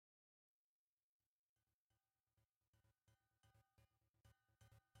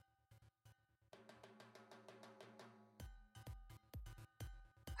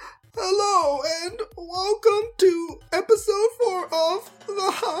Hello and welcome to episode 4 of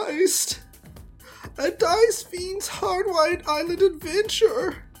The Heist, a Dice Fiends Hardwired Island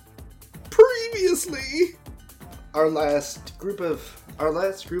adventure. Previously, our last group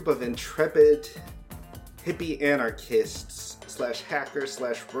of intrepid hippie anarchists / hackers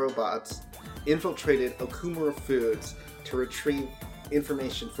 / robots infiltrated Okumura Foods to retrieve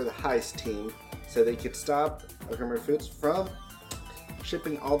information for the heist team so they could stop Okumura Foods from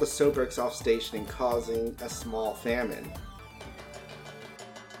shipping all the Sobreks off station and causing a small famine.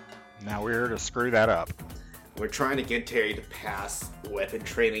 Now we're here to screw that up. We're trying to get Terry to pass weapon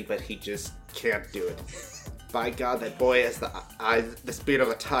training, but he just can't do it. By God, that boy has the speed of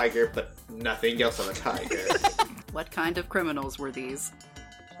a tiger, but nothing else of a tiger. What kind of criminals were these?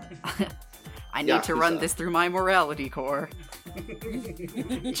 I need to run this through my morality core.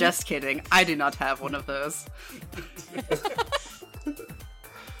 Just kidding. I do not have one of those.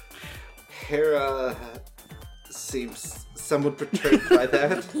 Hera seems somewhat perturbed by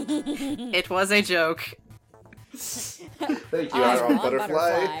that. It was a joke. Thank you, Iron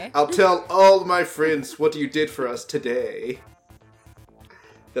Butterfly. I'll tell all my friends what you did for us today.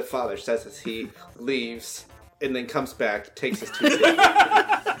 The father says as he leaves, and then comes back, takes us to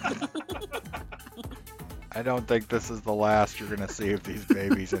the I don't think this is the last you're going to see of these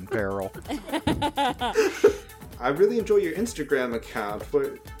babies in peril. I really enjoy your Instagram account,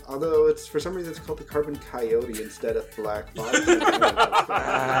 although it's for some reason it's called the Carbon Coyote instead of Black Box.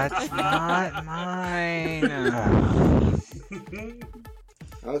 That's not mine.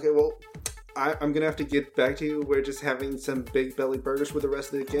 Okay, well, I'm gonna have to get back to you. We're just having some big belly burgers with the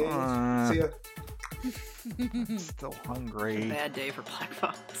rest of the gang. See ya. I'm still hungry. Bad day for Black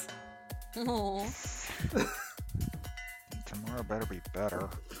Box. Tomorrow better be better.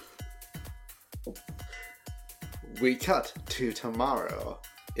 We cut to tomorrow.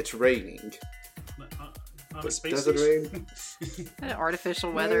 It's raining. On a space Does it rain?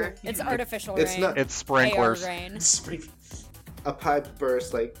 Artificial weather. It's artificial It's rain. not. It's sprinklers. AR rain. A pipe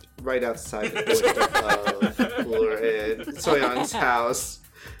burst right outside the door of Lure and Soyoung's house.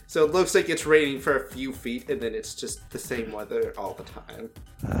 So it looks like it's raining for a few feet, and then it's just the same weather all the time.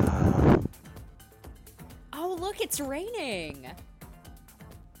 Oh, look, it's raining. I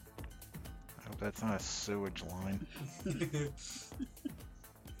hope that's not a sewage line.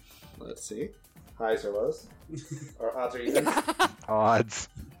 Let's see. Highs or lows? Or odds or evens? Odds.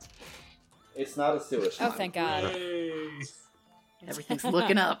 It's not a sewage line. Oh, thank God. Yay. Everything's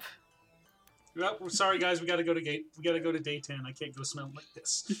looking up. Well, we're sorry, guys. We gotta go to day 10. I can't go smelling like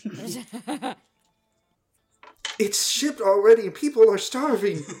this. It's shipped already and people are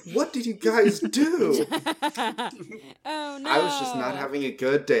starving. What did you guys do? Oh, no. I was just not having a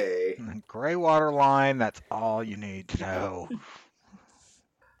good day. Gray water line, that's all you need to know.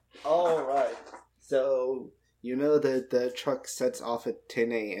 Alright. So, you know that the truck sets off at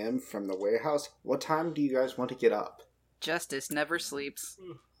 10 a.m. from the warehouse. What time do you guys want to get up? Justice never sleeps.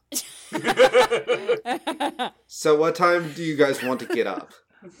 So what time do you guys want to get up?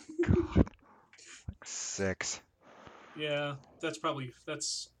 God. Like 6. Yeah, that's probably a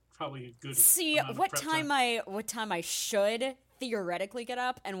good. See, amount of what prep time I should theoretically get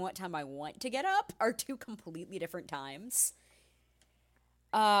up and what time I want to get up are two completely different times.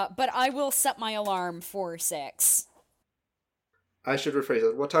 But I will set my alarm for 6. I should rephrase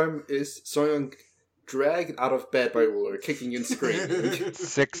it. What time is Soyoung dragged out of bed by Ruler, kicking and screaming?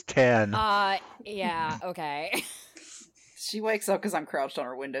 6:10. Yeah, okay. She wakes up because I'm crouched on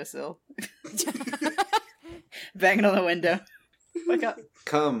her windowsill. Banging on the window. Wake up.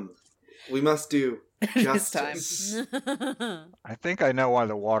 Come, we must do This justice. I think I know why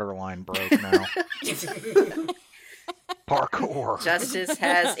the water line broke now. Parkour. Justice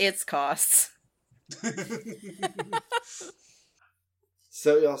has its costs.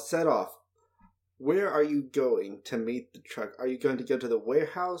 So y'all set off. Where are you going to meet the truck? Are you going to go to the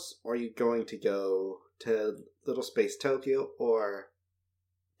warehouse, or are you going to go to Little Space Tokyo, or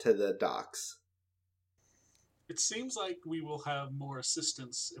to the docks? It seems like we will have more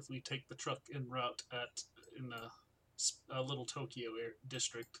assistance if we take the truck en route in a Little Tokyo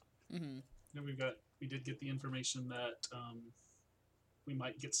district. Mm-hmm. And we did get the information that we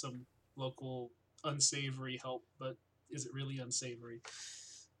might get some local unsavory help, but is it really unsavory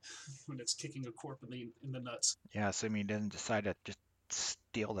when it's kicking a corp in the nuts? Yeah, assuming he didn't decide to just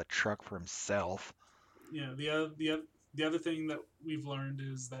steal the truck for himself. Yeah, the other thing that we've learned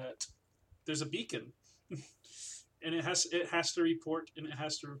is that there's a beacon, and it has to report, and it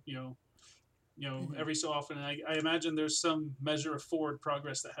has to every so often. I imagine there's some measure of forward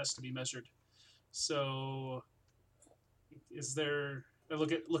progress that has to be measured. So, is there I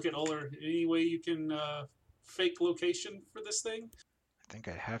look at Uller. Any way you can fake location for this thing? I think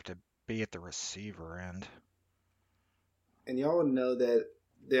I'd have to be at the receiver end. And y'all would know that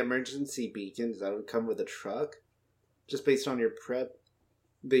the emergency beacons that would come with a truck, just based on your prep,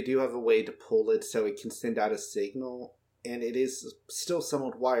 they do have a way to pull it so it can send out a signal, and it is still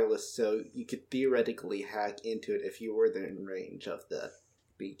somewhat wireless, so you could theoretically hack into it if you were in range of the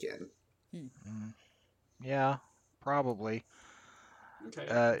beacon. Yeah, probably.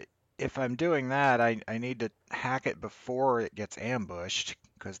 Okay. If I'm doing that, I need to hack it before it gets ambushed,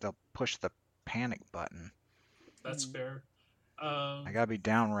 because they'll push the panic button. That's fair. I gotta be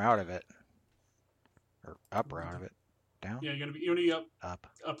down route of it. Or up route of it. Down? Yeah, you're gonna be Up.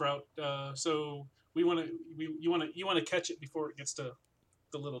 route. So you want to catch it before it gets to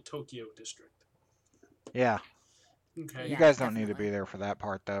the little Tokyo district. Yeah. Okay. You Yeah, guys don't need to definitely. be there for that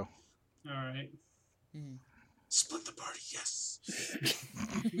part, though. All right. Mm. Split the party. Yes.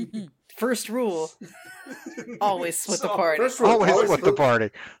 First rule: always split the So- party. First rule, Always always split the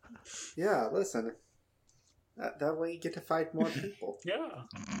party. Yeah, listen. That way you get to fight more people. Yeah.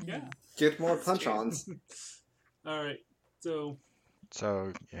 Yeah. Get more punch-ons. All right. So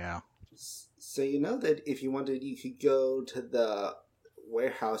So, yeah. So you know that if you wanted, you could go to the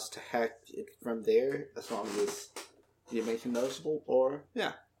warehouse to hack it from there, as long as you make it noticeable, or,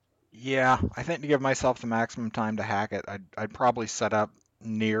 yeah. Yeah, I think to give myself the maximum time to hack it, I'd probably set up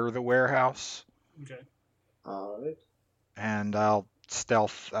near the warehouse, okay. Alright. and I'll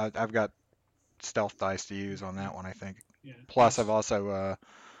stealth. I've got stealth dice to use on that one, I think. Yeah. Plus, I've also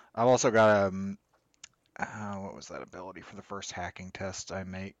got what was that ability for the first hacking test I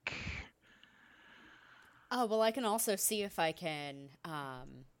make? Oh, well, I can also see if I can,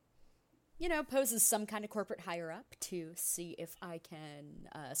 pose as some kind of corporate higher up to see if I can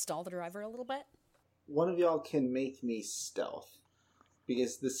stall the driver a little bit. One of y'all can make me stealth,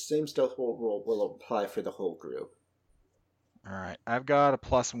 because the same stealth roll will apply for the whole group. All right, I've got a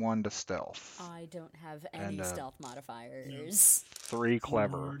 +1 to stealth. I don't have any And, stealth modifiers. 3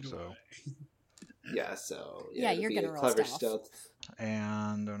 clever, Nor do so. Yeah, so... Yeah, it'd you're be gonna a roll clever stealth. And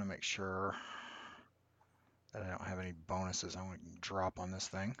I'm going to make sure that I don't have any bonuses I want to drop on this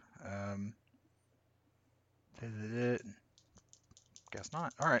thing. Guess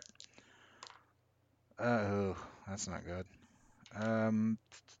not. All right. Oh, that's not good.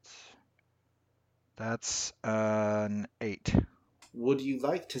 That's an 8. Would you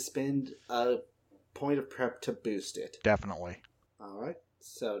like to spend a point of prep to boost it? Definitely. Alright,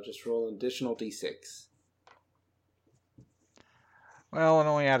 so just roll an additional d6. Well, it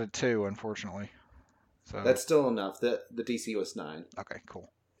only added 2, unfortunately. So That's still enough. The DC was 9. okay,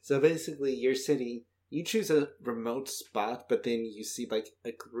 cool. So basically, you're sitting... You choose a remote spot, but then you see, like,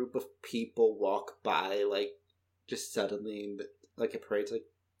 a group of people walk by, like, just suddenly, in like a parade. It's like,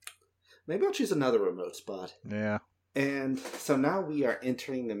 maybe I'll choose another remote spot. Yeah. And so now we are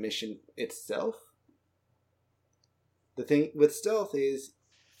entering the mission itself. The thing with stealth is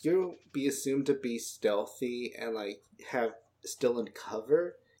you'll be assumed to be stealthy and, like, have still in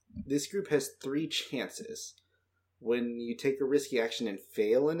cover. This group has 3 chances. When you take a risky action and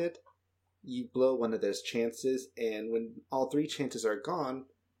fail in it, you blow one of those chances, and when all 3 chances are gone,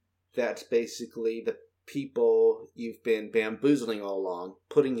 that's basically the people you've been bamboozling all along,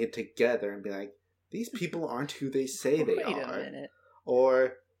 putting it together and being like, these people aren't who they say they Wait are. a minute.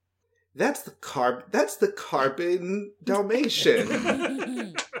 Or, that's the carbon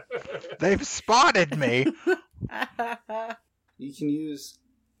Dalmatian. They've spotted me. You can use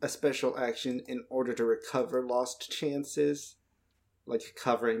a special action in order to recover lost chances, like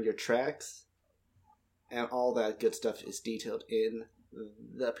covering your tracks, and all that good stuff is detailed in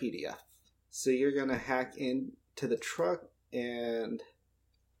the PDF. So you're gonna hack into the truck, and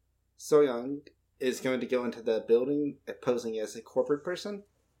Soyoung is going to go into the building posing as a corporate person.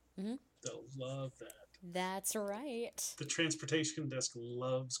 They'll love that. That's right. The transportation desk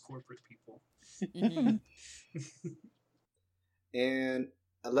loves corporate people. Mhm. And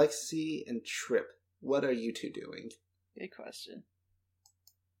Alexi and Trip, what are you two doing? Good question.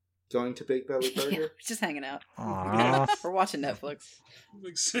 Going to Big Belly Yeah, Burger? just hanging out. Aw. We're watching Netflix.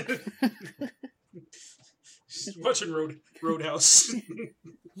 Just watching Roadhouse.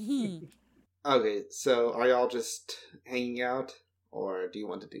 Okay, so are y'all just hanging out, or do you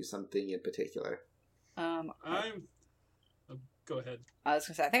want to do something in particular? Oh, go ahead. I was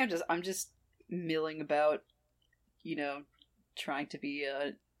gonna say, I think I'm just milling about, trying to be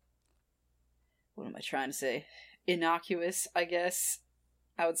what am I trying to say? Innocuous, I guess,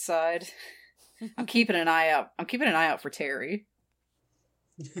 outside. I'm keeping an eye out for Terry.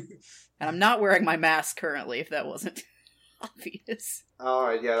 And I'm not wearing my mask currently, if that wasn't obvious.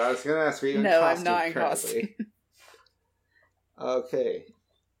 Alright, yeah, I was gonna ask, are you in No, I'm costume not in currently? Okay.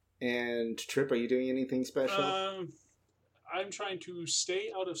 And Trip, are you doing anything special? I'm trying to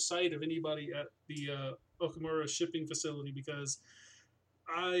stay out of sight of anybody at the Okamura shipping facility because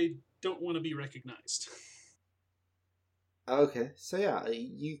I don't want to be recognized. Okay, so yeah,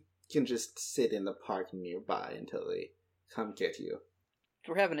 you can just sit in the parking nearby until they come get you.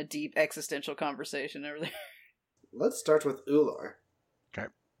 We're having a deep existential conversation over there. Let's start with Ular. Okay.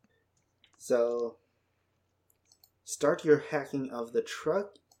 So, start your hacking of the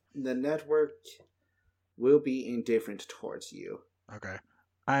truck. The network will be indifferent towards you. Okay.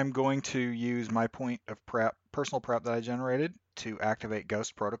 I'm going to use my point of personal prep that I generated to activate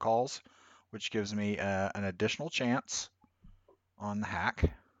Ghost Protocols, which gives me an additional chance on the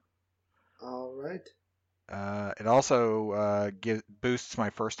hack. Alright. It also boosts my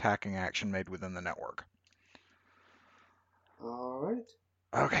first hacking action made within the network. Alright.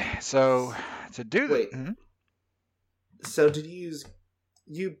 Okay, so to do that... Wait. So did you use...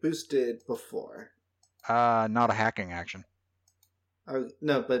 You boosted before. Not a hacking action.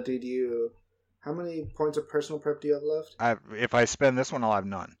 No, but did you... How many points of personal prep do you have left? If I spend this one, I'll have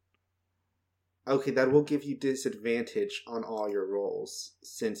none. Okay, that will give you disadvantage on all your rolls,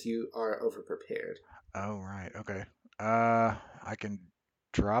 since you are overprepared. Oh, right, okay. I can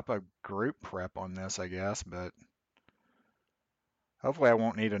drop a group prep on this, I guess, but hopefully I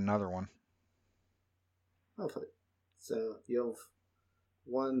won't need another one. Hopefully. So you have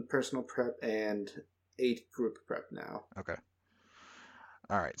 1 personal prep and 8 group prep now. Okay.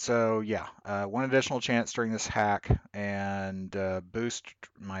 All right, so yeah, 1 additional chance during this hack and boost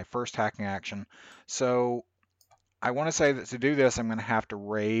my first hacking action. So I want to say that to do this, I'm going to have to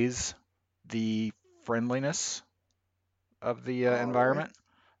raise the friendliness of the environment. Right.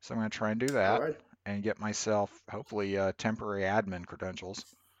 So I'm going to try and do that Alright. and get myself, hopefully, temporary admin credentials.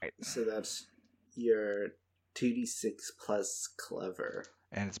 Right. So that's your 2d6 plus clever.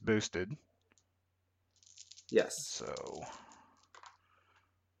 And it's boosted. Yes. So...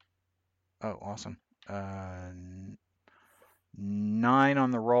 Oh, awesome. 9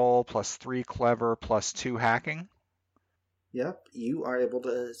 on the roll, plus 3 clever, plus 2 hacking. Yep, you are able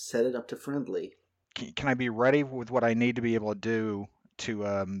to set it up to friendly. Can I be ready with what I need to be able to do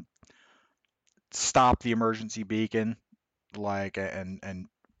to stop the emergency beacon, like, and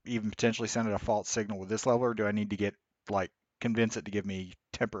even potentially send it a false signal with this level, or do I need to get, like, convince it to give me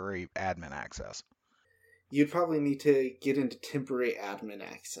temporary admin access? You'd probably need to get into temporary admin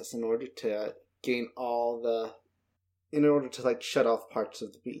access in order to gain in order to, like, shut off parts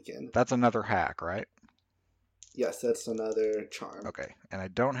of the beacon. That's another hack, right? Yes, that's another charm. Okay, and I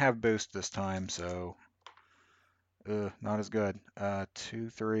don't have boost this time, so not as good. 2,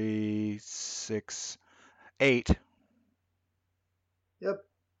 3, 6, 8. Yep.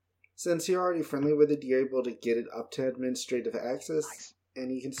 Since you're already friendly with it, you're able to get it up to administrative access, Nice.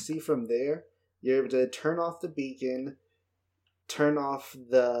 and you can see from there, you're able to turn off the beacon, turn off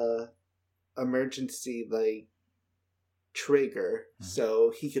the emergency, like, trigger,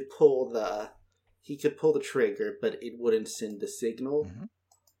 so he could pull the trigger, but it wouldn't send the signal,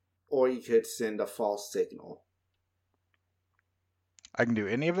 or you could send a false signal. I can do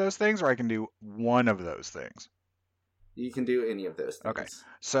any of those things, or I can do one of those things. You can do any of those things. Okay,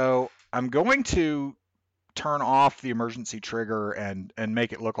 so I'm going to turn off the emergency trigger and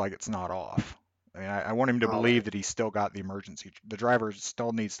make it look like it's not off. I mean, I want him to believe that he's still got the emergency. The driver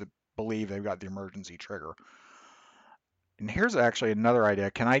still needs to believe they've got the emergency trigger. And here's actually another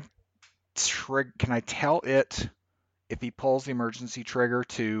idea. Can I tell it if he pulls the emergency trigger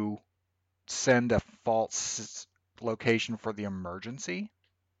to send a false location for the emergency?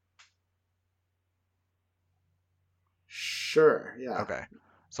 Sure, yeah. Okay,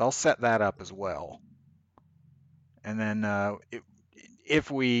 so I'll set that up as well. And then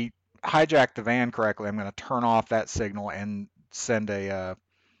if we hijack the van correctly, I'm going to turn off that signal and send a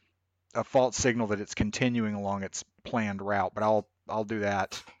false signal that it's continuing along its planned route. But I'll do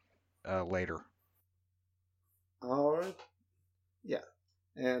that later. All right. Yeah.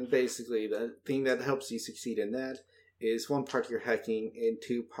 And basically, the thing that helps you succeed in that is 1 part you're hacking, and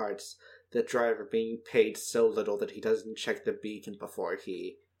 2 parts the driver being paid so little that he doesn't check the beacon before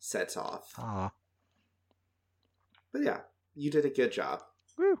he sets off. But yeah, you did a good job.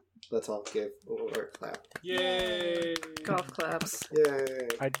 Woo! Let's all give a clap. Yay! Golf claps. Yay!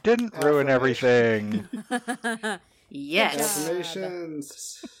 I didn't ruin everything. Yes.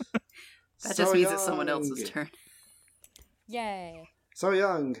 Affirmations. That just means it's someone else's turn. Yay. So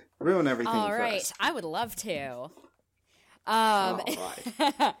Young, ruin everything All for right, us. I would love to. All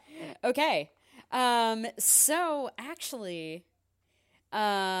right. Okay. So actually,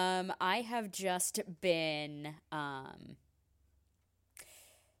 I have just been, I've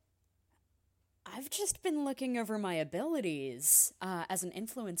just been looking over my abilities, as an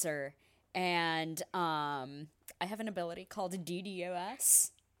influencer, and, I have an ability called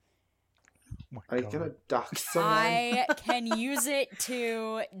DDoS. Oh Are you gonna dox someone? I can use it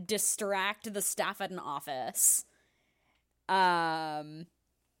to distract the staff at an office.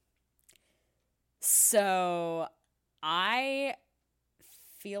 So I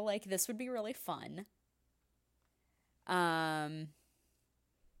feel like this would be really fun. Actually,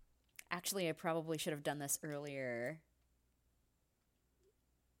 I probably should have done this earlier.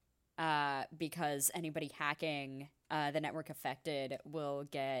 Because anybody hacking the network affected will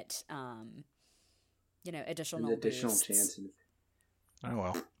get, additional An additional boosts. chances. Oh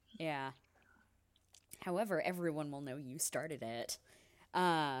well. Yeah. However, everyone will know you started it.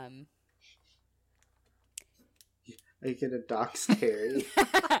 Are you gonna dox Terry?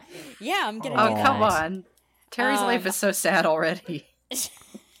 Yeah, I'm gonna Oh, do Oh, that. come on. Terry's life is so sad already. He's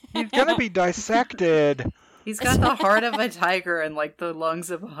gonna be dissected. He's got the heart of a tiger and, like, the lungs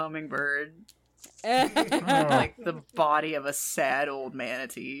of a hummingbird. Like, the body of a sad old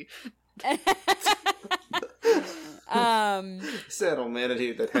manatee. Sad old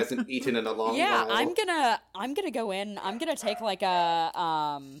manatee that hasn't eaten in a long Yeah, while. I'm gonna go in. I'm gonna take like a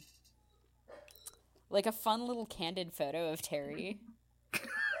fun little candid photo of Terry.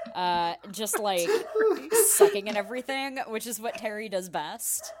 Just like sucking and everything, which is what Terry does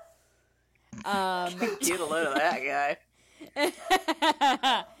best. Get a load of that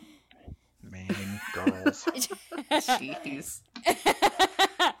guy. Mean girls. Jeez.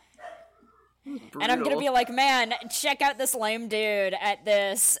 And I'm gonna be like, man, check out this lame dude at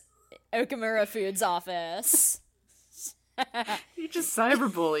this Okamura Foods office. You're just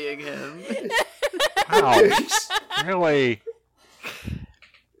cyberbullying him. Ouch. Really?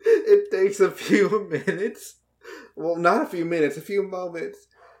 It takes a few minutes. Well, not a few minutes, a few moments.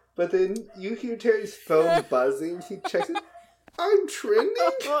 But then you hear Terry's phone buzzing. He checks it. I'm trending?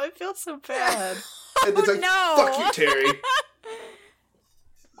 Oh, I feel so bad. And it's like, no. fuck you, Terry.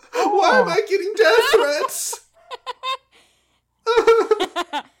 Why am I getting death threats?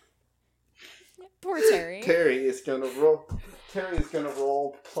 Poor Terry. Terry is gonna roll. Terry is gonna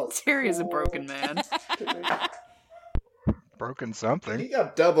roll plus. Terry is a 4. broken man. Broken something. He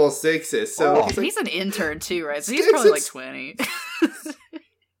got double sixes, so Oh. he's like, He's an intern too, right? So he's Sticks probably and like 20.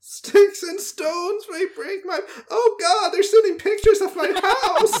 sticks and stones may break my. Oh God, they're sending pictures of my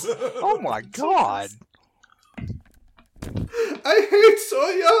house. Oh my god. I hate So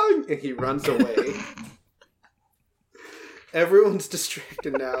Young, and he runs away. Everyone's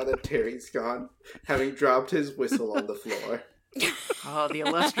distracted now that Terry's gone, having dropped his whistle on the floor. Oh, the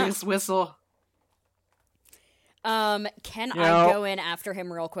illustrious whistle. Can You I know- go in after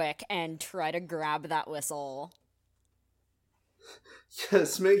him real quick and try to grab that whistle?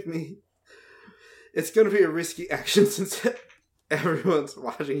 Yes, make me. It's gonna be a risky action since everyone's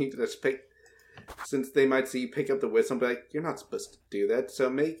watching you just pick. Since they might see you pick up the whistle and be like, you're not supposed to do that, so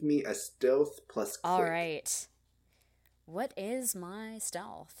make me a stealth plus quick. Alright. What is my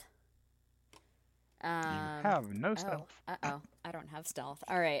stealth? You have no stealth. Uh-oh. I don't have stealth.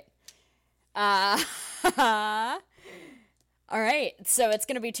 Alright. Alright, so it's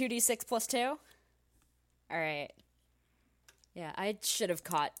gonna be 2d6 plus 2? Alright. Yeah, I should have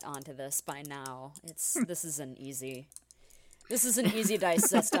caught onto this by now. This is an easy dice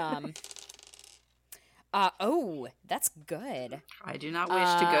system. Oh, that's good. I do not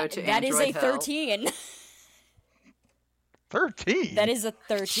wish to go to that is Android a hell. 13. 13? That is a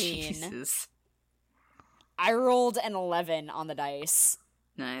 13. Jesus. I rolled an 11 on the dice.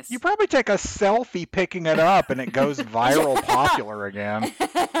 Nice. You probably take a selfie picking it up and it goes viral popular again.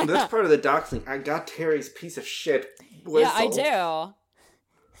 That's part of the doxing. I got Terry's piece of shit whistle. Yeah, I do.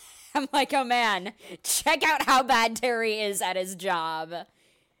 I'm like, oh man, check out how bad Terry is at his job.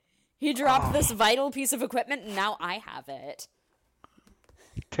 He dropped this vital piece of equipment and now I have it.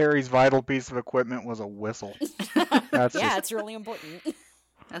 Terry's vital piece of equipment was a whistle. That's Yeah, just, it's really important.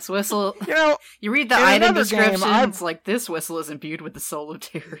 This whistle. you know, You read the in item another game, descriptions, I've- like, this whistle is imbued with the soul of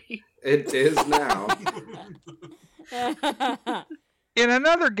Terry. It is now. in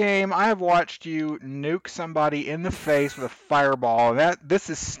another game, I have watched you nuke somebody in the face with a fireball. This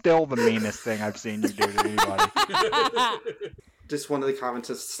is still the meanest thing I've seen you do to anybody. Just one of the comments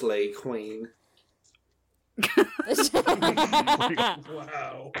says Slay Queen.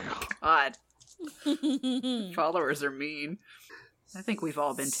 Wow. God. Followers are mean. I think we've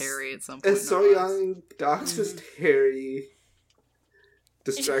all been Terry at some point. As So Young doxes Terry,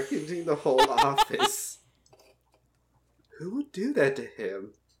 distracting the whole office. Who would do that to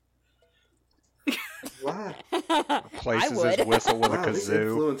him? Why? Replaces would. his whistle with Wow, a this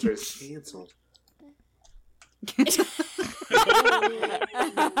kazoo. influencer is cancelled.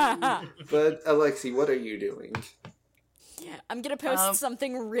 But Alexi, what are you doing? I'm gonna post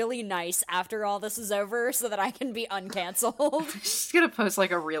something really nice after all this is over so that I can be uncancelled. She's gonna post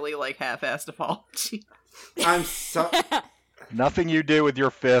like a really like half-assed apology. I'm so. Nothing you do with your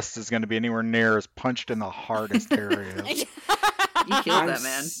fists is going to be anywhere near as punched in the heart as Terry is. You killed I'm that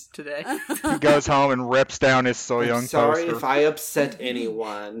man today. He goes home and rips down his So I'm Young sorry poster. if I upset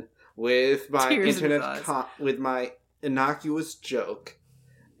anyone with my Tears in his internet eyes. with my innocuous joke.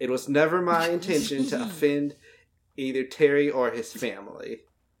 It was never my intention to offend either Terry or his family.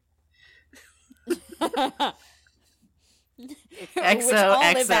 Which all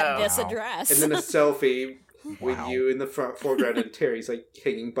live at this Wow. address. And then a selfie with Wow. you in the front foreground and Terry's like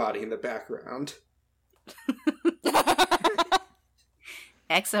hanging body in the background.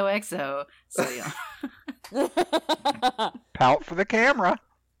 XOXO. So yeah. Pout for the camera.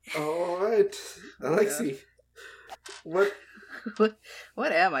 All right, Alexi. What?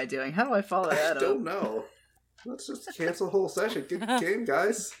 What am I doing? How do I follow I that don't up? know. Let's just cancel the whole session. Good game,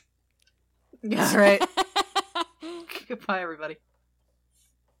 guys. Yeah, right. Goodbye, everybody.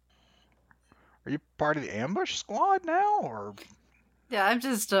 Are you part of the ambush squad now, or Yeah, I'm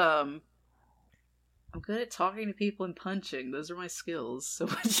just I'm good at talking to people and punching. Those are my skills. So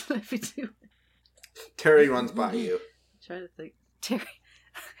what should I be doing? Terry runs by you. Try to think. Terry.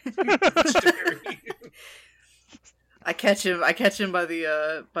 Terry. I catch him by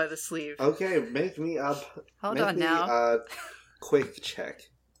the sleeve. Okay, make me up. Hold make on me now. a quick check.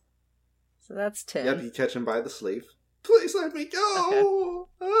 So that's 10. Yep, you catch him by the sleeve. Please let me go.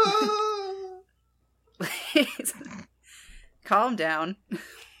 Calm down.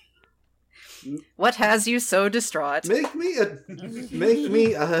 What has you so distraught? Make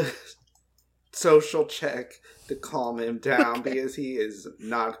me a social check to calm him down because he is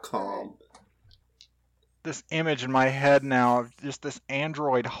not calm. this image in my head now of just this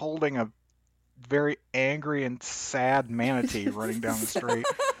android holding a very angry and sad manatee running down the street.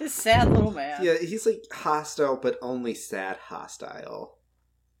 Sad little man. Yeah, he's like hostile, but only sad hostile.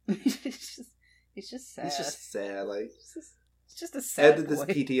 He's just sad. He's just sad. Like It's just a sad added this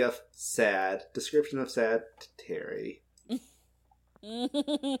boy. PDF sad description of sad to Terry.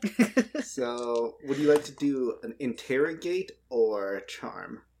 So, would you like to do an interrogate or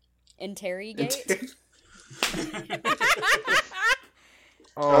charm? Interrogate?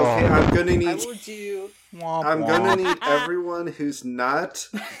 Oh, Okay, I'm gonna I need. will do. womp I'm gonna womp. need everyone who's not.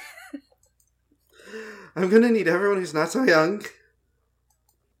 I'm gonna need everyone who's not so young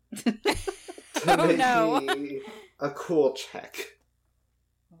to Oh, make no. me a cool check.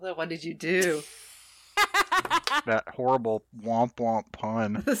 What did you do? That horrible womp womp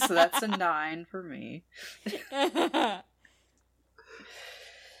pun. So that's a 9 for me. Oh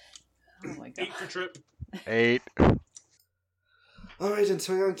my god. 8 for Trip. 8. Alright, and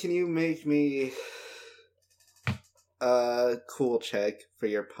Soyeon, can you make me a cool check for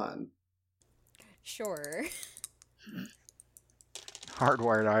your pun? Sure.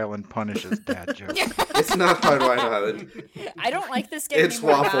 Hardwired Island punishes dad jokes. It's not Hardwired Island. I don't like this game It's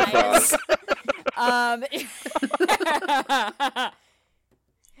anymore, Waffle guys. Frost.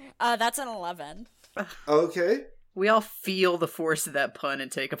 That's an 11. Okay. We all feel the force of that pun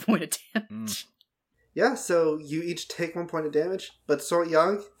and take a point of damage. Yeah, so you each take 1 point of damage, but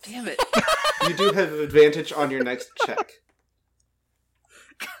Soyeon, Damn it. you do have advantage on your next check.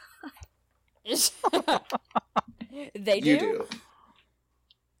 They do? You do.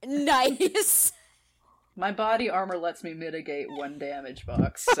 Nice. My body armor lets me mitigate 1 damage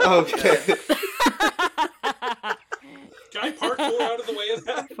box. So Okay. Can I parkour out of the way of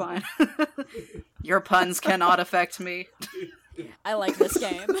that? fine. Your puns cannot affect me. I like this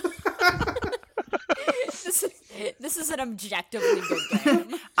game. This is an objectively good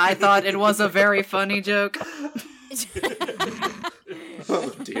game. I thought it was a very funny joke. Oh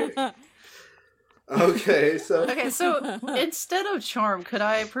dear. Okay, so Okay, so instead of charm, could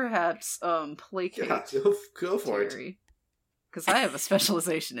I perhaps placate yeah, go for it. Terry? Because I have a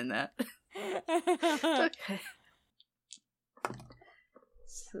specialization in that. Okay.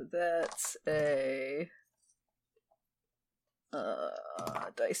 So that's a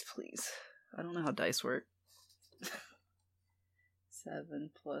dice, please. I don't know how dice work. 7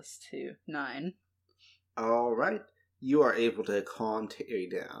 plus 2, 9. All right, you are able to calm Terry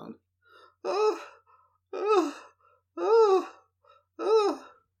down. Oh.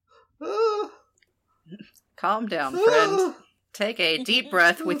 Calm down, friend. Take a deep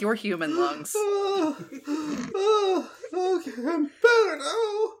breath with your human lungs. Okay, I'm better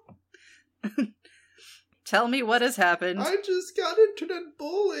now. Tell me what has happened. I just got internet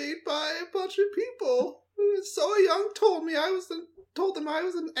bullied by a bunch of people. So Young told them I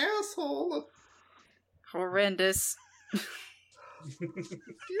was an asshole. Horrendous.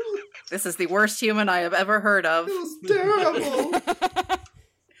 This is the worst human I have ever heard of. It was terrible.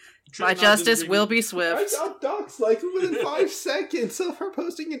 My justice will be I swift. got doxxed like within 5 seconds of her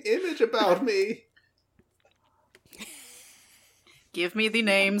posting an image about me. Give me the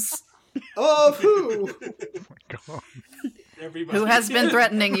names. Of who? Oh my god. Everybody. Who has been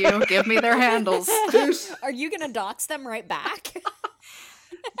threatening you? Give me their handles. There's Are you gonna dox them right back?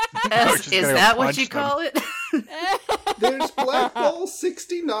 she's Is gonna that what punch you them. call it? there's Black Ball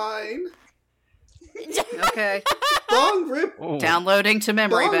 69, Okay. Bong Rip, Oh. Downloading to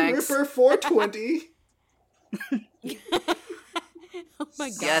memory Bong banks. Ripper 420, Oh my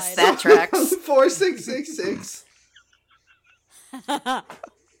god. Yes, that tracks. 4666.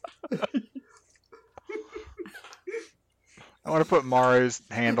 I want to put Maru's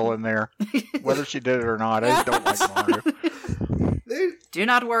handle in there. Whether she did it or not, I just don't like Maru. There, Do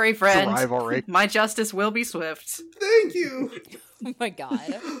not worry, It's a friend. rivalry. My justice will be swift. thank you. Oh my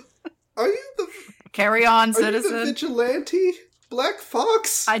god. Are you the Carry on, Are you the citizen. vigilante? Black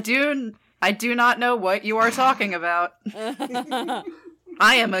Fox? I do not know what you are talking about. I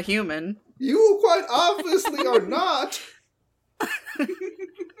am a human. You quite obviously are not.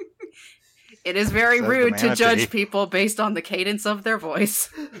 It is very Says the rude to manatee. judge people based on the cadence of their voice.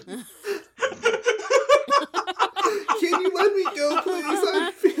 Can you let me go, please?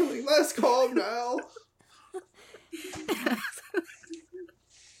 I'm feeling less calm now.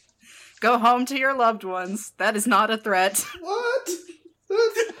 Go home to your loved ones. That is not a threat. What?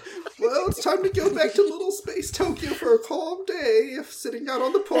 Well, it's time to go back to Little Space Tokyo for a calm day, sitting out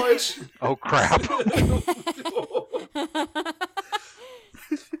on the porch. Oh crap.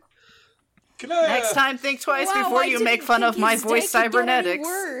 Can I, Next time, think twice Wow, before I you didn't make fun think of my his voice day could get any cybernetics.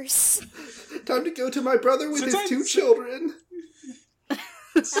 Worse. Time to go to my brother with his Since 2 children.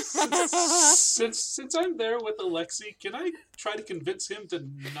 since I'm there with Alexi, can I try to convince him to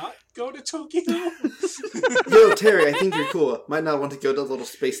not go to Tokyo? Yo, Terry, I think you're cool. Might not want to go to Little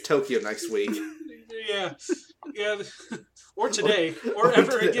Space Tokyo next week. yeah, or today, or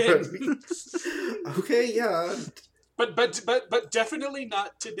ever again. Okay, yeah. But definitely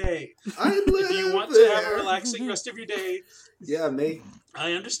not today. I live If you want there. to have a relaxing rest of your day, Yeah,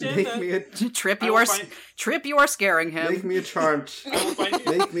 I understand make that. me a Trip, I you will are find- Trip, you are scaring him. make me a charm. I will find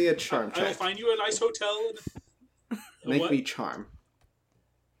you. Make me a charm I will check. find you a nice hotel and Make what? me charm.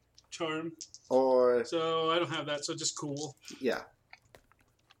 Charm. Or So I don't have that. So just cool. yeah.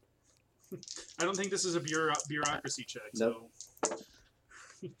 I don't think this is a bureaucracy check. Nope. So.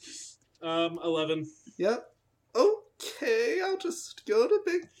 11. Yep. Okay, I'll just go to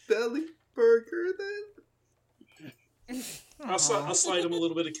Big Belly Burger then. I'll slide him a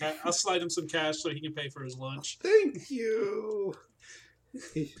little bit of cash. I'll slide him some cash so he can pay for his lunch. Thank you.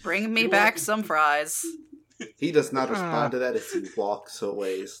 Bring me You're back welcome. some fries. He does not respond to that as he walks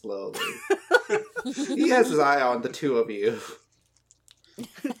away slowly. He has his eye on the 2 of you.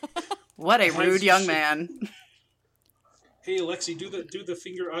 What a Nice rude young shit. man. Hey Alexi, do the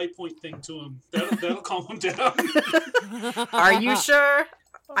finger eye point thing to him. That'll calm him down. Are you sure?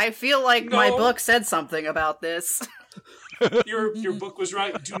 I feel like my No. book said something about this. Your book was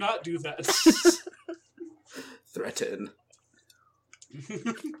right. Do not do that. Threaten.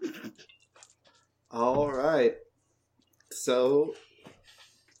 Alright. So,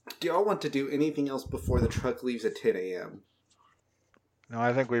 do y'all want to do anything else before the truck leaves at 10 a.m.? No,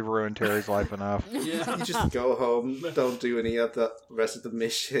 I think we've ruined Terry's life enough. Yeah. You just go home, don't do any of the rest of the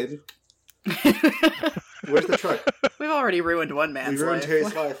mission. Where's the truck? We've already ruined one We man's ruined life.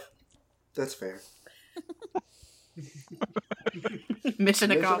 Terry's life. That's fair.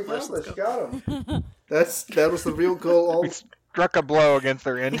 Mission accomplished. Let's go. Got him. That was the real goal. We struck a blow against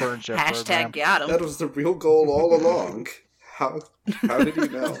their internship Hashtag program. got him. That was the real goal all along. How did you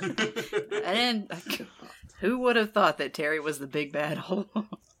know? I didn't. Who would have thought that Terry was the big bad hole?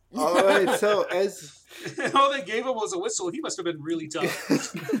 All right. So as All they gave him was a whistle. He must have been really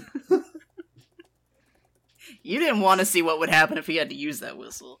tough. You didn't want to see what would happen if he had to use that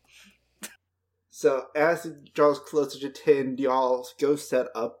whistle. as it draws closer to 10, do y'all go set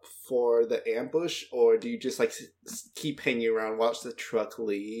up for the ambush, or do you just like keep hanging around, watch the truck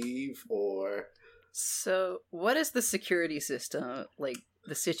leave, or So, what is the security system like?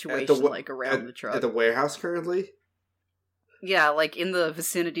 The at situation like around the truck? at the warehouse currently? Yeah, like in the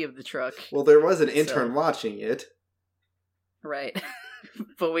vicinity of the truck. Well, there was an intern watching it. Right.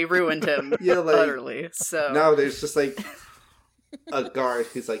 But we ruined him Yeah, like, utterly, so... now there's just like a guard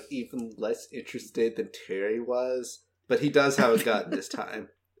who's like even less interested than Terry was, but he does have a gun this time.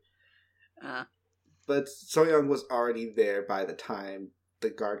 But So-young was already there by the time the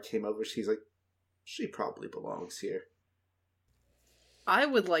guard came over. She's like, she probably belongs here. I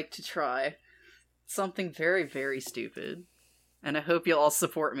would like to try something very, very stupid. And I hope you'll all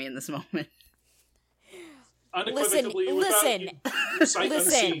support me in this moment. Unequivocally, Listen. sight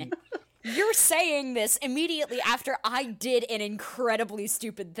unseen. You're saying this immediately after I did an incredibly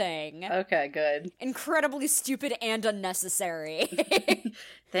stupid thing. Okay, good. Incredibly stupid and unnecessary.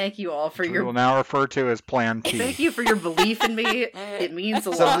 Thank you all for We will your... now refer to as Plan P. Thank you for your belief in me. It means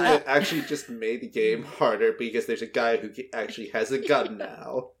a Something lot. that actually just made the game harder because there's a guy who actually has a gun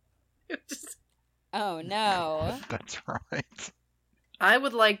now. Oh no. That's right. I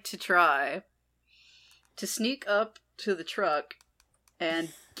would like to try to sneak up to the truck and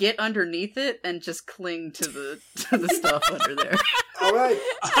get underneath it and just cling to the stuff under there. All right,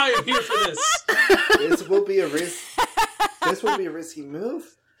 I am here for this. this will be a risk. This will be a risky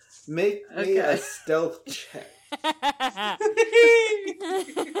move. Make me a stealth check.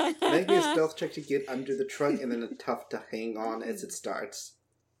 Make me a stealth check to get under the truck, and then a tough to hang on as it starts.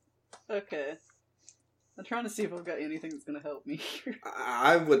 Okay. I'm trying to see if I've got anything that's going to help me here.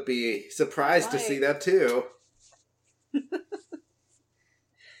 I would be surprised to see that too. You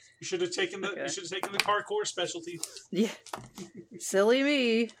should have taken the parkour specialty. Yeah. Silly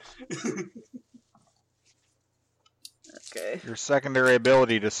me. Okay. Your secondary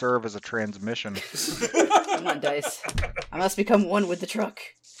ability to serve as a transmission. Come on, dice. I must become one with the truck.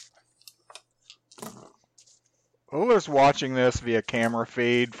 Oler's watching this via camera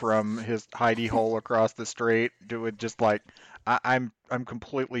feed from his hidey hole across the street. Would just like, I'm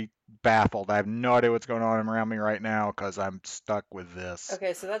completely baffled. I have no idea what's going on around me right now because I'm stuck with this.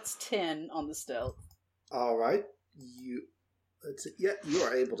 Okay, so that's 10 on the stealth. All right, you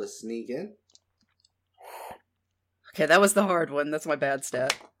are able to sneak in. Okay, that was the hard one. That's my bad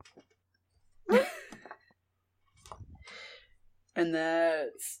stat. And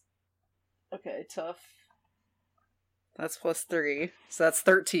that's... Okay, tough. That's +3. So that's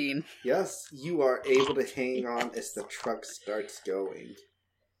 13. Yes, you are able to hang on as the truck starts going.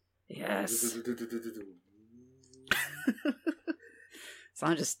 Yes. So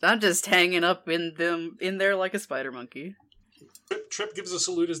I'm just hanging up in there like a spider monkey. Trip gives a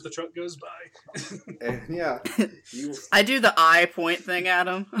salute as the truck goes by. And yeah, you. I do the eye point thing at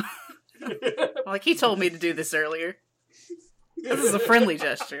him. Like, he told me to do this earlier. This is a friendly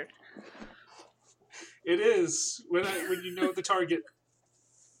gesture. It is when you know the target.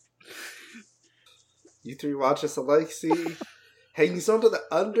 You three watch as Alexei hangs onto the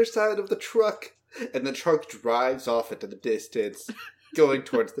underside of the truck, and the truck drives off into the distance, going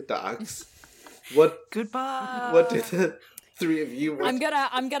towards the docks. Goodbye. What do the three of you want?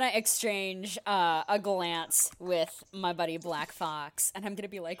 I'm gonna exchange a glance with my buddy Black Fox, and I'm gonna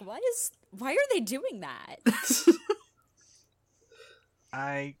be like, why are they doing that?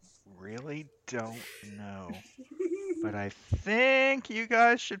 I really don't know. But I think you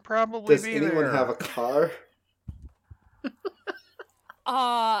guys should probably Does be anyone there. have a car?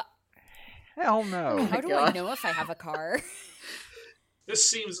 Hell no. How do I know if I have a car? This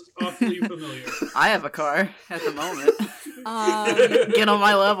seems awfully familiar. I have a car at the moment. Get on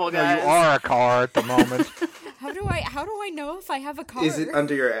my level, No, guys. you are a car at the moment. How do I know if I have a car? Is it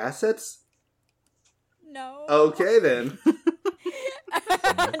under your assets? No. Okay then. Does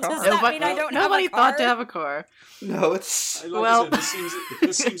that mean I don't have Nobody a car? thought to have a car. No, it's Like I said,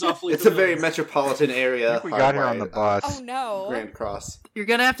 this seems awfully it's a familiar. very metropolitan area. I think we got here on hard the by, bus. Oh no. Grand Cross. You're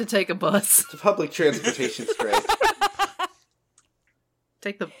gonna have to take a bus. The public transportation's great.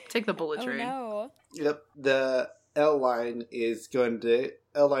 Take the bullet Oh train. no. Yep, the L line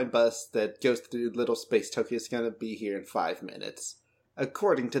bus that goes through Little Space Tokyo is going to be here in 5 minutes,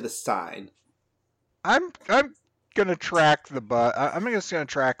 according to the sign. I'm gonna track the I'm just gonna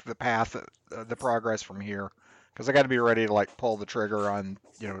track the path, the progress from here, because I got to be ready to like pull the trigger on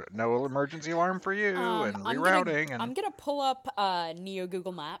no emergency alarm for you and rerouting. I'm gonna pull up Neo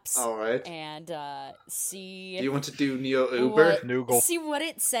Google Maps. All right. And see. Do you want to do Neo Uber? Noogle. See what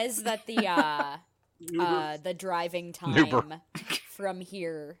it says that the driving Noober. time from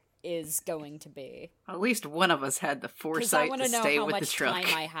here is going to be. At least one of us had the 'Cause I foresight want to to know stay how with the much truck. time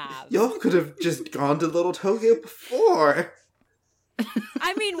I have. Y'all could have just gone to Little Tokyo before.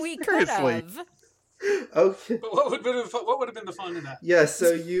 I mean, we could Seriously. have. Okay. But what would have been the fun in that? Yeah,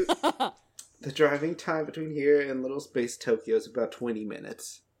 so the driving time between here and Little Space Tokyo is about 20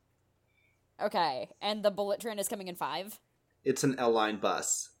 minutes. Okay, and the bullet train is coming in 5. It's an L-line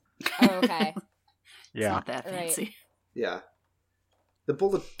bus. Oh, okay. It's Yeah. not that Right. fancy. Yeah.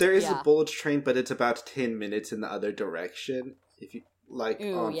 There is Yeah. a bullet train, but it's about 10 minutes in the other direction. If you like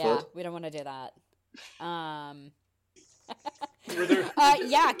Ooh, on yeah. foot. We don't want to do that. Were there-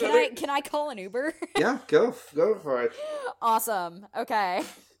 Yeah. were there- Can I call an Uber? Yeah, go for it. Awesome. Okay.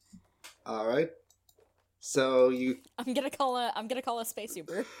 All right. So you. I'm gonna call a space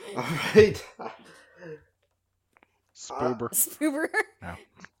Uber. All right. Spoober. Uber.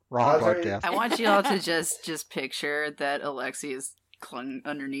 Wrong Audrey- podcast. I want you all to just picture that Alexi is clung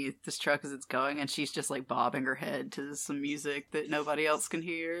underneath this truck as it's going, and she's just like bobbing her head to some music that nobody else can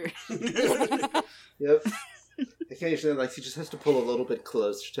hear. Yep. Occasionally, like, she just has to pull a little bit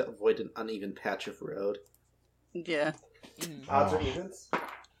closer to avoid an uneven patch of road. Yeah. Odds or Oh. evens?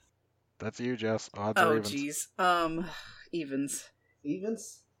 That's you, Jess. Odds or Oh, evens. jeez. Evens.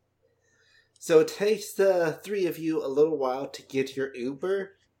 Evens? So it takes the three of you a little while to get your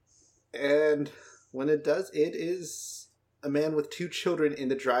Uber, and when it does, it is a man with 2 children in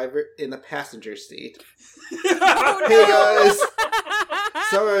the passenger seat. Oh, Hey no! guys,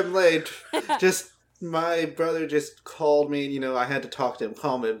 sorry I'm late. Just my brother just called me, and I had to talk to him,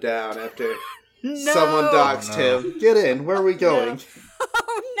 calm him down after No! someone doxed Oh, no. him. Get in. Where are we going?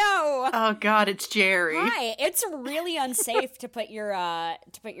 Oh no! Oh god, it's Jerry. Hi, it's really unsafe to put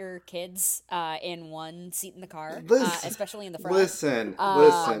your kids in one seat in the car, Listen- especially in the front. Listen,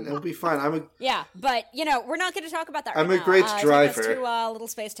 it'll be fine. Yeah, but we're not going to talk about that. I'm right a now. great Take us driver. to Little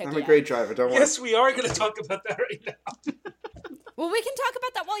Space Tokyo. I'm a great driver. Don't worry. Yes, we are going to talk about that right now. Well, we can talk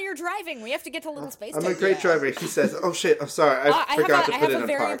about that while you're driving. We have to get to Little Space I'm Tokyo. a great driver. He says, "Oh shit, I'm sorry. I forgot to I put have it a in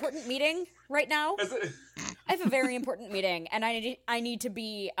very park." important meeting right now. I have a very important meeting, and I need to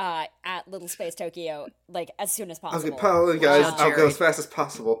be at Little Space Tokyo like as soon as possible. Okay, Paul, guys, Wow, I'll go Jerry. as fast as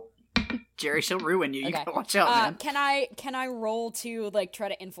possible. Jerry, she'll ruin you. You Okay. gotta watch out, man. Can I roll to like try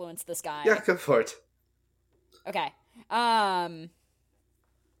to influence this guy? Yeah, go for it. Okay. Are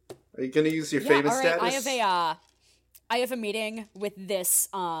you gonna use your Yeah, famous all right. status? I have a meeting with this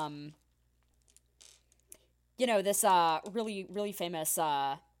this really really famous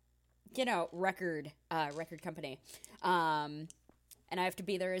record company. And I have to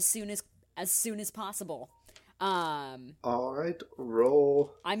be there as soon as possible. All right,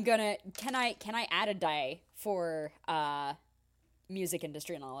 roll. I'm gonna can I add a die for music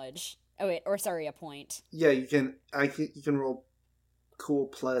industry knowledge? Oh wait, or sorry, a point. Yeah, you can. You can roll cool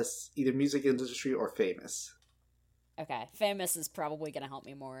plus either music industry or famous. Okay, famous is probably gonna help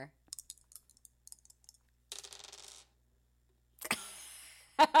me more.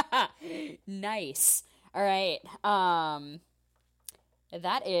 Nice. All right.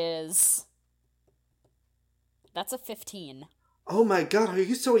 That's a 15. Oh my god, are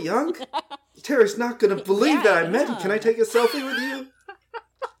you so young? Tara's not gonna believe Yeah, that I I met you. Can I am. take a selfie with you?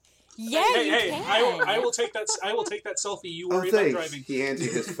 Yeah, Hey, you hey, can. I will take that. I will take that selfie. You Oh, worry about thanks. driving. He hands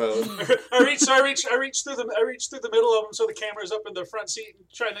you his phone. I reach through the middle of them, so the camera's up in the front seat, and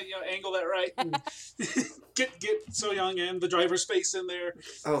trying to angle that right, and get So Young and the driver's face in there.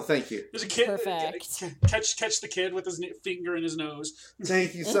 Oh, thank you. There's a kid. Perfect. Catch the kid with his finger in his nose.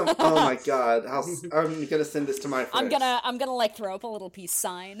 Thank you so much. Oh my god, I'm gonna send this to my friends. I'm gonna like throw up a little peace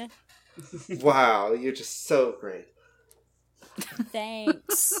sign. Wow, you're just so great.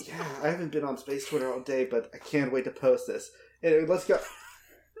 Thanks. Yeah, I haven't been on Space Twitter all day, but I can't wait to post this. Anyway, let's go.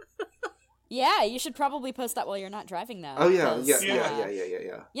 Yeah, you should probably post that while you're not driving though. Oh yeah, 'cause,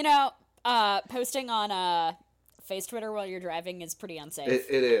 yeah. Posting on Face Twitter while you're driving is pretty unsafe.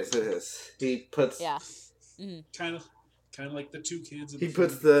 It is. He puts. Yeah. Kind of like the 2 kids. He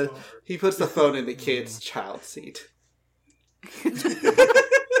puts the phone in the kid's child seat.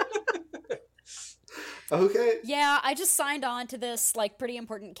 Okay. Yeah, I just signed on to this like pretty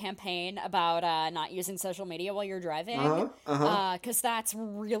important campaign about not using social media while you're driving. Because that's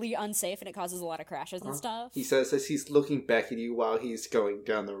really unsafe and it causes a lot of crashes and stuff. He says as he's looking back at you while he's going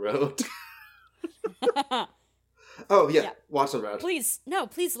down the road. Oh yeah, watch the road. Please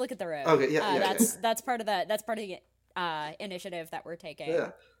look at the road. Okay, yeah. That's part of the initiative that we're taking.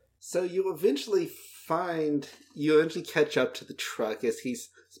 Yeah. So you eventually catch up to the truck as he's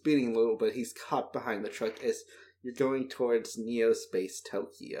speeding a little bit. He's caught behind the truck as you're going towards Neo Space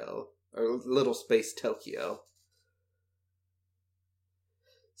Tokyo, or Little Space Tokyo.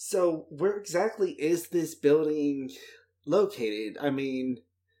 So where exactly is this building located? I mean,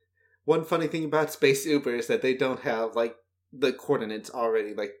 one funny thing about Space Uber is that they don't have, like, the coordinates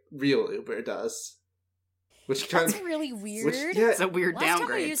already like real Uber does. Which That's really weird. It's a weird Last time I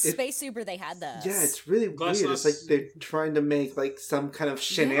downgrade. used Space Uber, they had this. Yeah, it's really Glass weird. loss. It's like they're trying to make like some kind of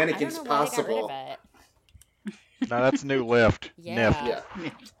shenanigans I don't know why they got rid possible. of it. No, that's a new lift. Yeah. Nift.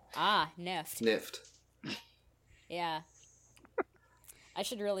 Yeah, Ah, Nift. Nift. Yeah. I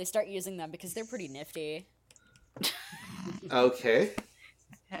should really start using them because they're pretty nifty. Okay.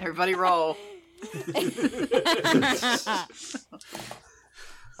 Everybody roll.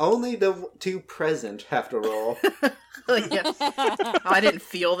 Only the two present have to roll. Yeah. Oh, I didn't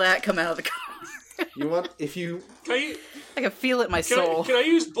feel that come out of the car. You want, if you... Can I can feel it in my I soul. can I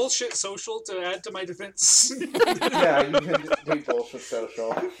use bullshit social to add to my defense? Yeah, you can do bullshit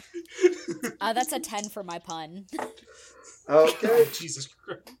social. That's a 10 for my pun. Okay. Jesus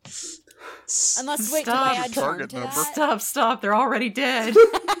Christ. Unless, wait, do I add charm Target to number. that? Stop. They're already dead.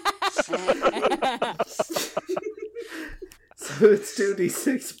 So it's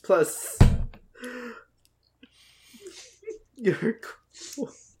 2d6 plus... You're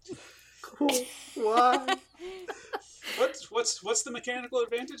cool. Why? What's the mechanical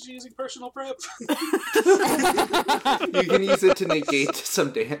advantage of using personal prep? You can use it to negate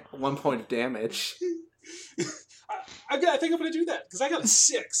some 1 point of damage. I think I'm gonna do that because I got a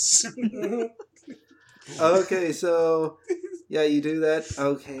 6. Okay, so... Yeah, you do that.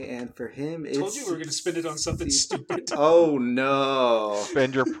 Okay, and for him, it's... Told you we were gonna spend it on something stupid. Oh, no.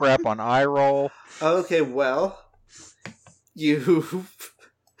 Spend your prep on eye roll. Okay, well... You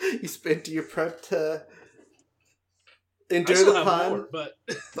spent your prep to I endure still the have pun, more, but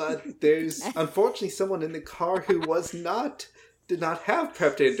but there's unfortunately someone in the car who did not have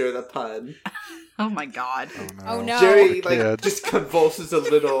prep to endure the pun. Oh my god. Oh, no. Jerry Poor kid. just convulses a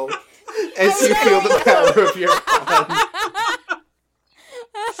little as you feel the power of your pun.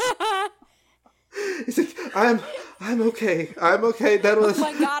 He's like, I'm okay. I'm okay. That Oh was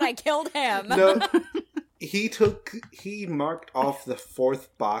my god, I killed him. no. He marked off the 4th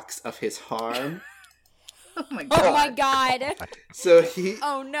box of his harm. Oh my god. Oh my god. So he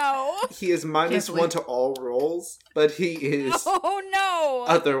Oh no. is minus Can't 1 to all rolls, but he is Oh no.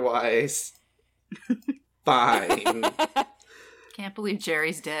 otherwise fine. Can't believe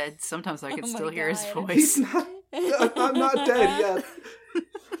Jerry's dead. Sometimes I can Oh my still hear his God. He's voice. not. I'm not dead yet.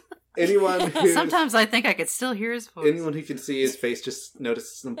 Anyone who Sometimes I think I could still hear his voice. anyone who can see his face just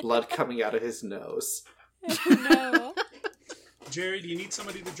notices some blood coming out of his nose. No. Jerry, do you need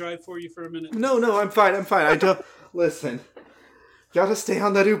somebody to drive for you for a minute? No, I'm fine. I don't listen. Gotta stay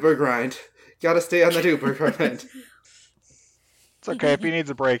on that Uber grind. It's okay. If he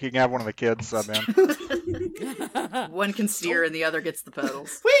needs a break, he can have one of the kids sub in. One can steer and the other gets the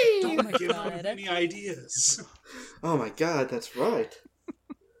pedals. Whee! Don't give God. him any ideas. Oh my god, that's right.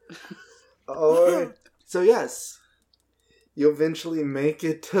 Alright. So yes. You eventually make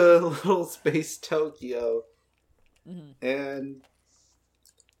it to Little Space Tokyo. Mhm. And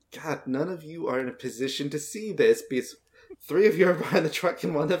God, none of you are in a position to see this because 3 of you are behind the truck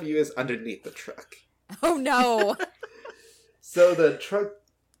and 1 of you is underneath the truck. Oh no. So the truck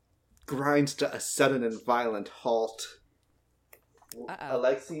grinds to a sudden and violent halt. Uh-oh.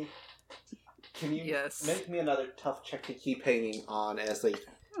 Alexi, can you Yes. make me another tough check to keep hanging on as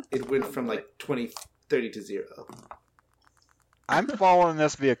it went from 30 to 0. I'm following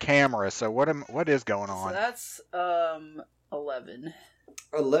this via camera, so what is going So on? that's 11.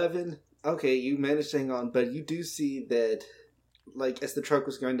 11. Okay, you managed to hang on, but you do see that, as the truck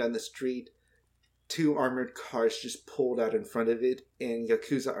was going down the street, 2 armored cars just pulled out in front of it, and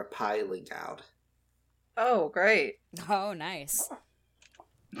Yakuza are piling out. Oh, great. Oh, nice.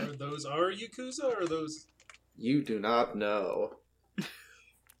 Are those our Yakuza or are those... You do not know.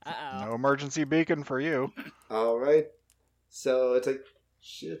 Uh-oh. No emergency beacon for you. Alright. So it's like,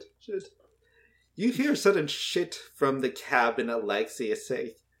 shit. You hear sudden shit from the cabin, Alexia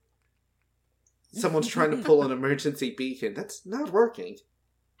say, someone's trying to pull an emergency beacon. That's not working.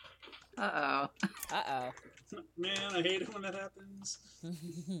 Uh-oh. Uh-oh. Man, I hate it when that happens.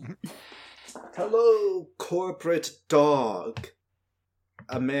 Hello, corporate dog.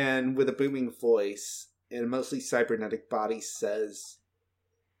 A man with a booming voice and a mostly cybernetic body says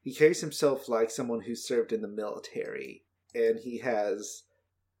he carries himself like someone who served in the military, and he has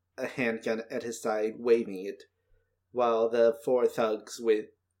a handgun at his side waving it, while the 4 thugs with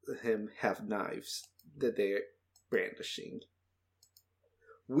him have knives that they're brandishing.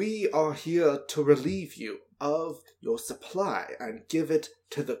 We are here to relieve you of your supply and give it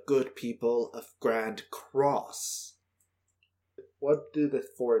to the good people of Grand Cross. What do the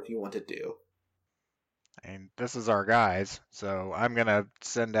 4 of you want to do? And this is our guys, so I'm gonna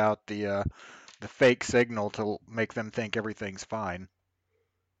send out the fake signal to make them think everything's fine.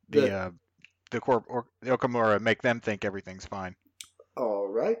 The Okamura make them think everything's fine.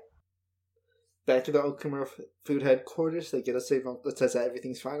 Alright. Back to the Okamura food headquarters. They get a signal that says that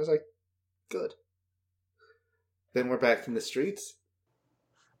everything's fine. It's like, good. Then we're back in the streets.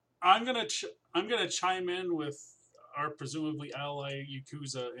 I'm gonna chime in with our presumably ally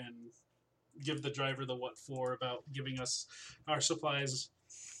Yakuza and give the driver the what for about giving us our supplies.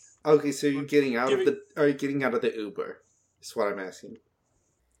 Okay, so you're getting out of the... Are you getting out of the Uber? Is what I'm asking.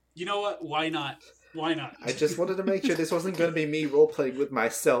 You know what? Why not? Why not? I just wanted to make sure this wasn't going to be me role-playing with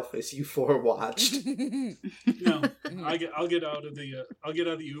myself as you four watched. No, I'll get out of the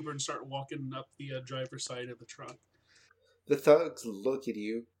Uber and start walking up the driver's side of the truck. The thugs look at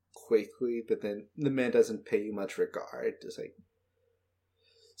you quickly, but then the man doesn't pay you much regard. It's like,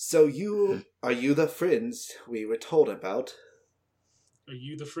 so are you the friends we were told about? Are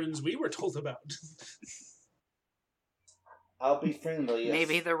you the friends we were told about? I'll be friendly. Yes.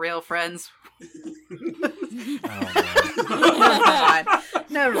 Maybe the real friends. Oh,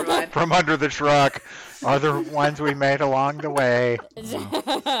 Never mind. From under the truck are the ones we made along the way.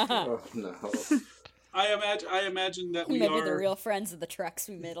 Oh no. I imagine that we Maybe are the real friends of the trucks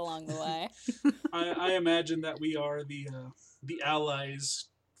we made along the way. I imagine that we are the allies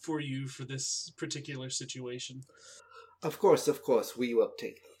for you for this particular situation. Of course, we will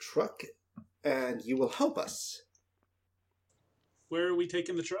take the truck, and you will help us. Where are we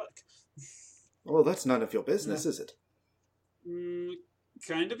taking the truck? Well, that's none of your business, is it?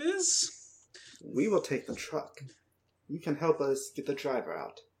 Kind of is. We will take the truck. You can help us get the driver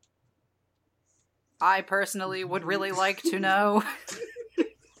out. I personally would really like to know.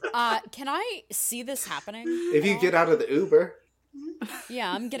 Can I see this happening? If you get out of the Uber.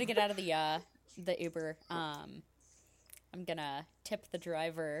 Yeah, I'm gonna get out of the Uber. I'm gonna tip the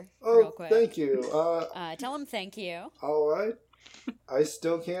driver real quick. Thank you. Tell him thank you. All right. I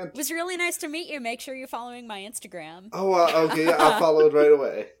still can't. It was really nice to meet you. Make sure you're following my Instagram. Oh, okay. I'll follow it right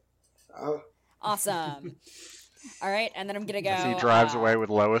away. Awesome. All right, and then I'm gonna go. As he drives away with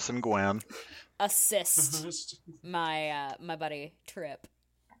Lois and Gwen. Assist my buddy Trip.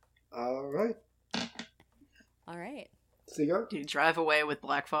 All right. All right. See you. Do you drive away with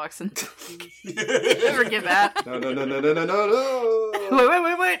Black Fox and forget that? No.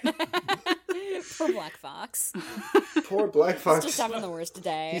 Wait. Poor Black Fox. Poor Black Fox. He's just having the worst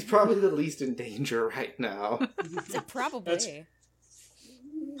day. He's probably the least in danger right now. Probably.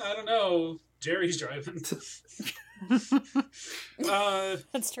 I don't know. Jerry's driving.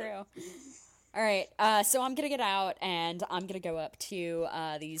 That's true. All right. So I'm gonna get out and I'm gonna go up to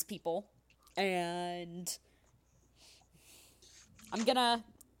these people and I'm gonna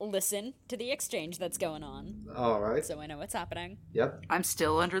listen to the exchange that's going on. All right. So I know what's happening. Yep. I'm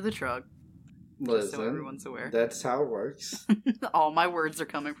still under the truck. Listen, so everyone's aware. That's how it works. All my words are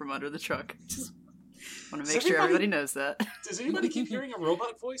coming from under the truck. Just want to make sure everybody knows that. Does anybody keep hearing a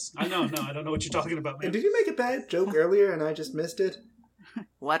robot voice? I don't know what you're talking about, man. And did you make a bad joke earlier and I just missed it?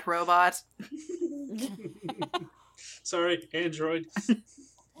 What robot? Sorry, Android.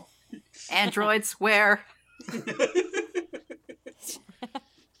 Androids, where?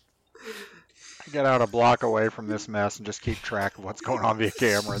 Get out a block away from this mess and just keep track of what's going on via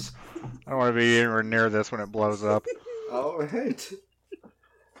cameras. I don't want to be anywhere near this when it blows up. All right.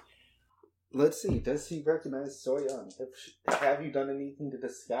 Let's see. Does he recognize Soyeon? Have you done anything to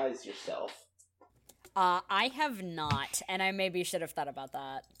disguise yourself? I have not, and I maybe should have thought about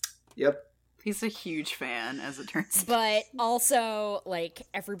that. Yep. He's a huge fan, as it turns out. But also, like,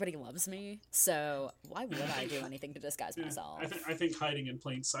 everybody loves me, so why would I do anything to disguise myself? I think hiding in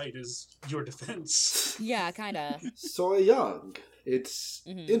plain sight is your defense. Yeah, kinda. Soyeon, it's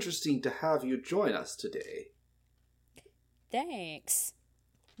interesting to have you join us today. Thanks.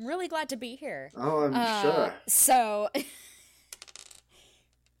 I'm really glad to be here. Oh, I'm sure. So,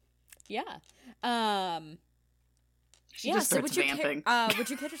 yeah. She just starts vamping.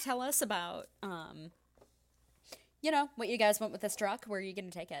 Would you care to tell us about, what you guys want with this truck? Where are you going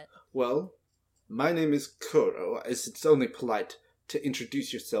to take it? Well, my name is Kuro, as it's only polite to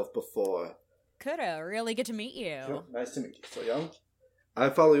introduce yourself before. Kuro, really good to meet you. Sure, nice to meet you, Soyeon. I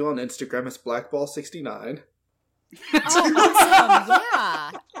follow you on Instagram as Blackball69. Oh, awesome!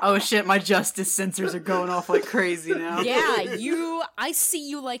 Yeah. Oh shit, my justice sensors are going off like crazy now. Yeah, I see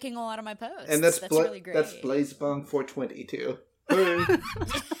you liking a lot of my posts. And that's really great. That's Blazebong420 too.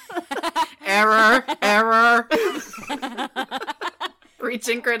 Error.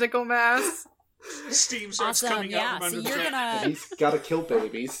 Reaching critical mass. Steam starts awesome, coming out from under the you're truck. gonna... He's gotta kill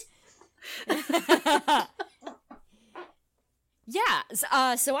babies. Yeah,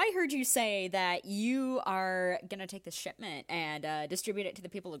 so I heard you say that you are gonna take this shipment and distribute it to the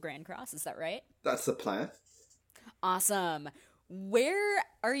people of Grand Cross, is that right? That's the plan. Awesome. Where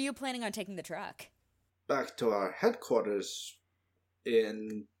are you planning on taking the truck? Back to our headquarters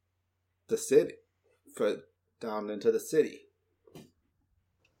in the city. For down into the city.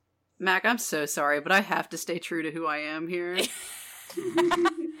 Mac, I'm so sorry, but I have to stay true to who I am here.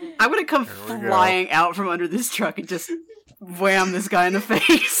 I'm gonna come flying out from under this truck and just wham this guy in the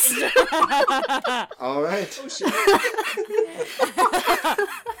face. All right. Oh, shit.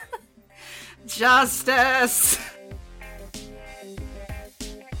 Justice!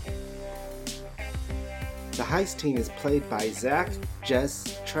 The Heist team is played by Zach,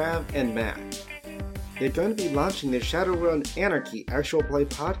 Jess, Trav, and Matt. They're going to be launching their Shadowrun Anarchy actual play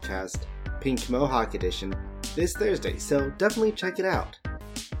podcast, Pink Mohawk Edition, this Thursday, so definitely check it out.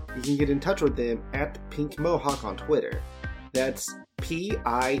 You can get in touch with them at Pink Mohawk on Twitter. That's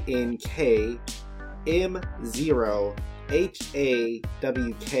PINKM0HAWK.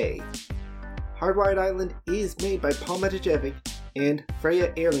 Hardwired Island is made by Paul Metajevic and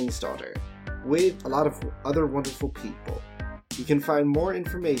Freya Erlingsdotter, with a lot of other wonderful people. You can find more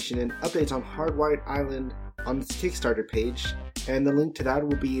information and updates on Hardwired Island on its Kickstarter page, and the link to that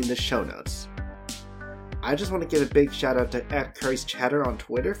will be in the show notes. I just want to give a big shout out to @Curry'sChatter on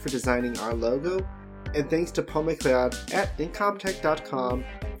Twitter for designing our logo, and thanks to Paul McLeod at Incomtech.com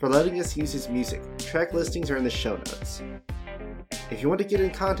for letting us use his music. Track listings are in the show notes. If you want to get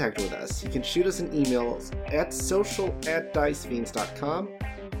in contact with us, you can shoot us an email at social@dicefiends.com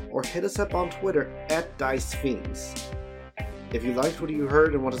or hit us up on Twitter @DiceFiends. If you liked what you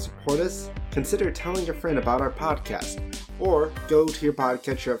heard and want to support us, consider telling a friend about our podcast, or go to your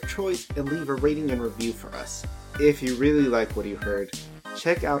podcatcher of choice and leave a rating and review for us. If you really like what you heard,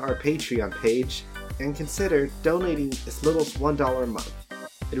 check out our Patreon page and consider donating as little as $1 a month.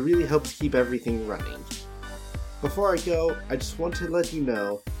 It really helps keep everything running. Before I go, I just want to let you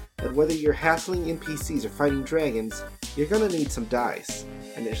know that whether you're hassling NPCs or fighting dragons, you're gonna need some dice,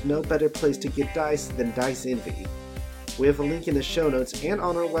 and there's no better place to get dice than Dice Envy. We have a link in the show notes and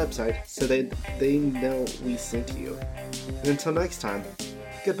on our website so that they know we sent you. And until next time,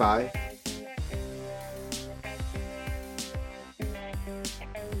 goodbye.